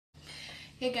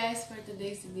Hey guys, for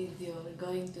today's video, we're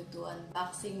going to do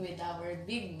unboxing with our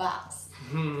big box.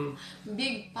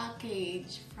 Big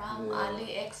package from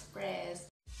AliExpress.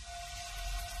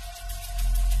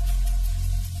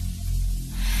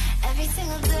 Every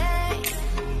single day,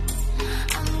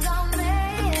 I'm gonna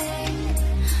make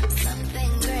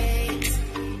something great.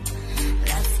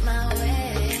 That's my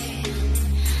way.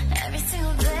 Every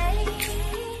single day.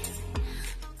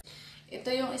 Ito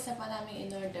yung isa pa namin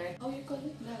in-order. How you call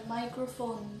it? The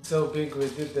microphone. So big we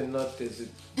didn't notice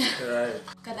it. Right.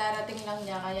 Kadarating lang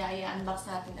niya, kaya i-unbox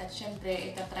natin. At syempre,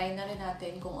 itatry na rin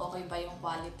natin kung okay ba yung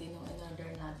quality ng in-order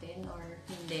natin or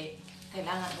hindi.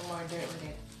 Kailangan umorder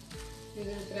ulit. We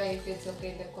will try if it's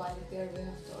okay the quality or we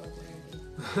have to order again.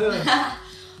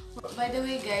 By the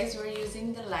way guys, we're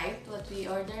using the light what we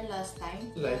ordered last time.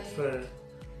 Like for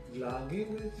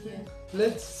vlogging, I think. Yeah.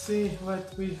 Let's see what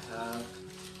we have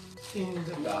in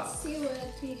the Let's box. see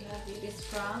what we have. It is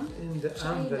from In the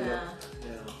China. envelope.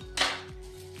 Yeah.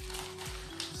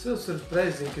 So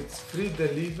surprising. It's free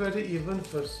delivery even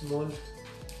for small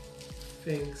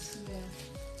things.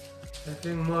 Yeah. I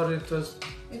think more it was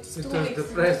It's the 2 weeks,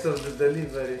 price of the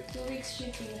delivery. 2 weeks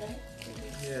shipping, right? 2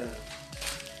 weeks. Yeah.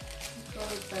 So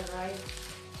it's arrived.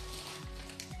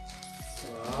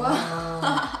 Wow.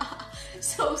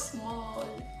 So small.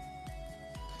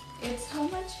 It's how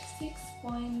much? 6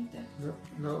 point.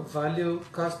 No value,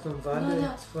 custom value. No,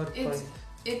 no. It's 4 It's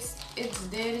point. it's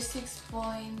there 6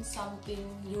 point something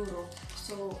euro.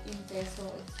 So in peso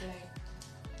it's like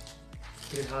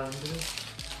 300.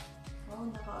 oh,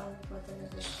 naka-ano pa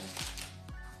talaga siya.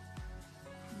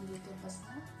 Hindi ito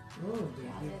basta. Oh, they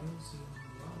Yeah, give that- us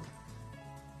wow.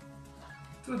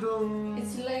 Tudum.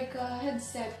 It's like a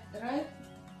headset, right?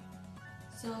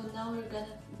 So now we're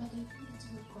gonna, but I think it's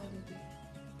good quality.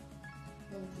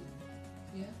 Healthy.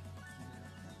 Yeah?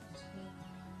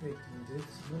 Wait,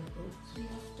 this one. So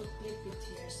you have to clip it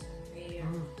here somewhere.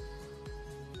 Oh.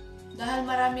 Dahil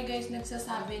marami guys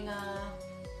nagsasabi na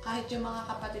kahit yung mga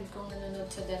kapatid kong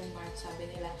nanonood sa Denmark, sabi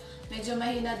nila, medyo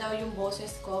mahina daw yung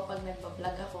boses ko pag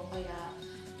nagpa-vlog ako. Kaya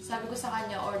sabi ko sa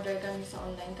kanya, order kami sa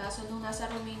online. Kaso nung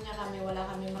nasa Romania kami, wala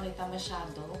kami makita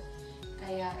masyado.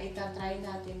 Kaya itatry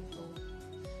natin to.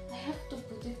 I have to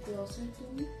put it closer to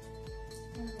me.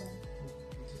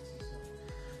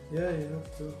 Yeah, you have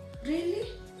to.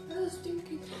 Really? I was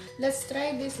thinking. Let's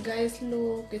try this guys.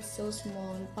 Look, it's so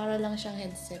small. Para lang siyang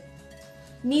headset.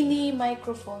 Mini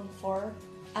microphone for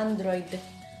Android.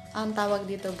 Ang tawag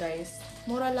dito guys.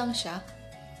 Mura lang siya.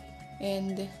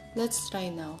 And let's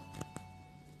try now.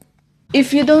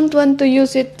 If you don't want to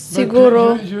use it,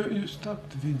 siguro... You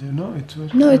stopped the video, no? It's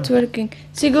working. No, it's working.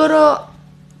 Siguro,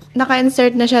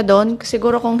 naka-insert na siya doon.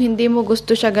 Siguro kung hindi mo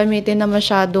gusto siya gamitin na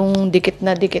masyadong dikit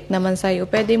naman sa'yo,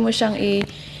 pwede mo siyang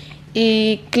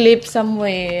i-clip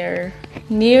somewhere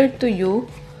near to you.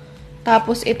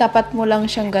 Tapos, itapat mo lang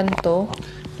siyang ganito.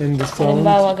 And the sound,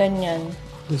 Halimbawa, ganyan.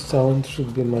 the sound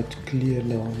should be much clear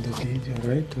now on the video,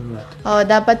 right? Or what? Oh,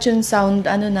 dapat yung sound,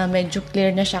 medyo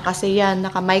clear na siya. Kasi yan,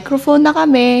 naka-microphone na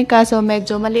kami. Kaso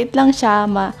medyo maliit lang siya.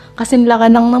 Kasing laki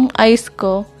ng eyes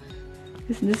ko.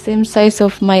 It's the same size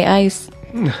of my eyes.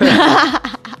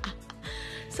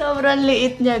 Sobrang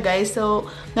liit niya, guys.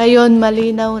 So, ngayon,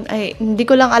 malinaw. Ay, hindi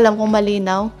ko lang alam kung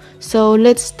malinaw. So,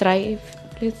 let's try.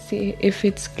 Let's see if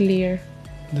it's clear.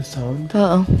 The sound?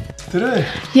 Oo. Try.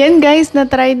 Yan, guys.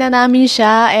 Na-try na namin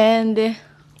siya. And,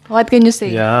 what can you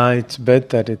say? Yeah, it's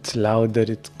better. It's louder.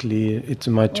 It's clear.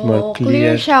 It's much more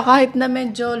Clear clear. siya kahit na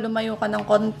medyo lumayo ka ng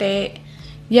konti.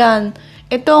 Yan.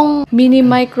 Itong mini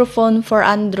microphone for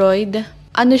Android,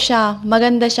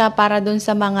 maganda siya para dun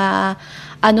sa mga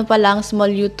pa lang, small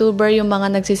YouTuber, yung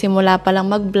mga nagsisimula pa lang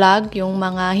mag-vlog, yung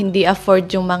mga hindi afford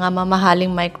yung mga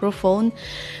mamahaling microphone.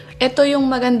 Ito yung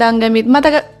magandang gamit.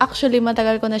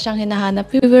 Matagal ko na siyang hinahanap.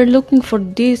 We were looking for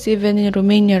this even in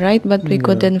Romania, right? But we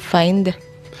couldn't find.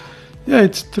 Yeah,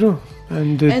 it's true.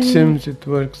 And it seems it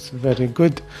works very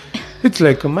good. It's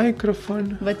like a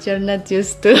microphone. But you're not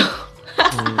used to.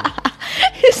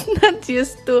 He's not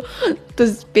used to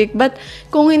speak. But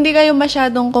kung hindi kayo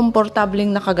masyadong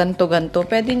komportabling nakaganto-ganto,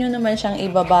 pwede nyo naman siyang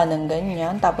ibaba ng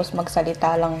ganyan. Tapos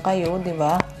magsalita lang kayo, di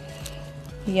ba?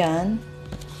 Yan.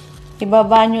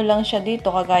 Ibaba nyo lang siya dito.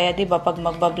 Kagaya, di ba, pag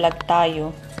magbablog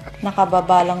tayo,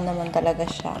 nakababa lang naman talaga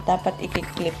siya. Dapat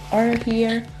i-clip. Or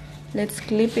here, let's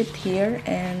clip it here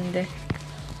and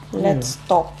let's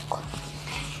talk.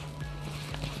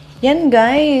 Yan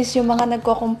guys, yung mga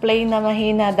nagko-complain na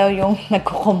mahina daw yung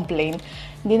nagko-complain.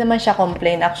 Hindi naman siya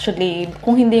complain. Actually,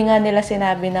 kung hindi nga nila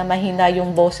sinabi na mahina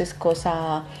yung boses ko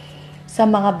sa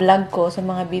mga vlog ko, sa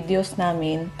mga videos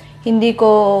namin, hindi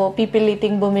ko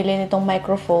pipiliting bumili nitong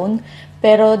microphone.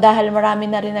 Pero dahil marami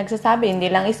na rin nagsasabi, hindi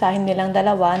lang isa, hindi lang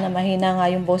dalawa, na mahina nga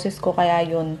yung boses ko, kaya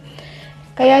yun.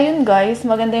 Kaya yun guys,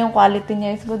 maganda yung quality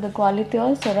niya. It's good the quality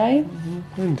also, right?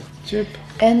 And cheap.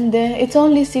 And it's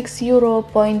only 6 euro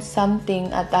point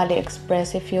something at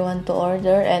AliExpress if you want to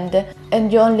order. And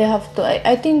you only have to,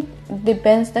 I think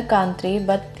depends the country,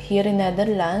 but here in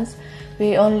Netherlands,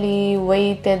 we only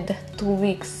waited 2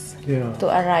 weeks to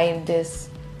arrive this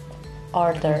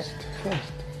order.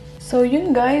 Fast. So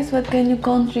yun guys, what can you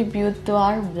contribute to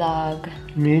our vlog?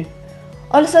 Me?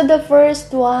 Also the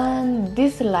first one,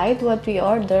 this light what we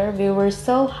ordered, we were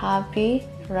so happy,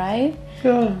 right?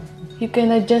 Yeah. You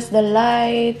can adjust the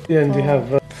light. Yeah, and we have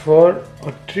 4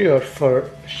 or 3 or 4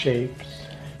 shapes.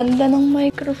 Ganda ng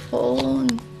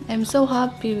microphone. I'm so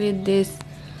happy with this.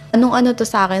 Anong ano to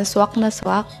sa akin? Swak na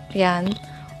swak. Yan.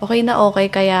 Okay na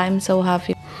okay, kaya I'm so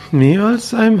happy. Me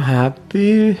also, I'm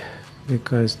happy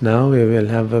because now we will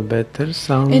have a better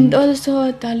sound. And also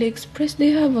at AliExpress,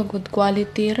 they have a good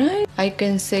quality, right? I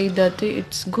can say that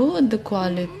it's good, the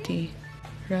quality,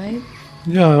 right?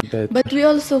 Yeah, better. But we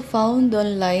also found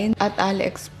online at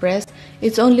AliExpress,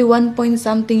 it's only 1 point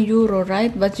something euro,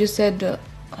 right? But you said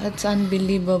it's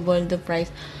unbelievable, the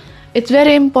price. It's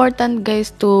very important,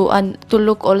 guys, to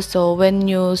look also when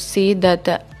you see that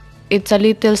it's a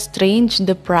little strange,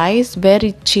 the price,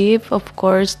 very cheap. Of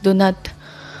course, do not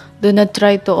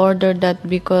try to order that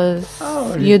because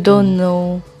you don't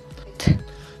know.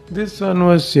 This one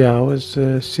was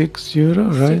 6 euro,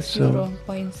 right? 6 euro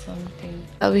point something.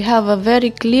 We have a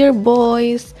very clear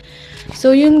voice.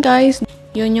 So yun guys,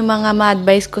 yun yung mga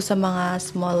ma-advise ko sa mga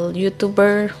small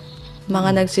YouTuber,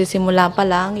 mga nagsisimula pa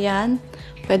lang, yan.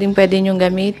 Pwede nyong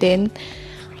gamitin.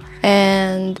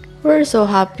 And we're so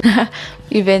happy.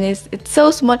 Even it's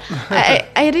so small.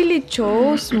 I really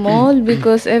chose small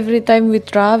because every time we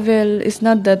travel, it's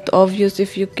not that obvious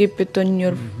if you keep it on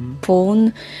your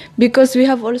phone. Because we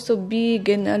have also big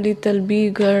and a little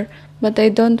bigger. But I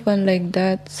don't want like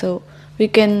that. So we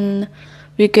can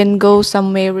go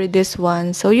somewhere with this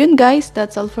one. So yun guys,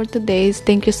 that's all for today.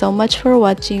 Thank you so much for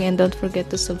watching, and don't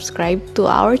forget to subscribe to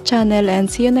our channel,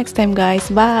 and see you next time guys.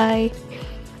 Bye.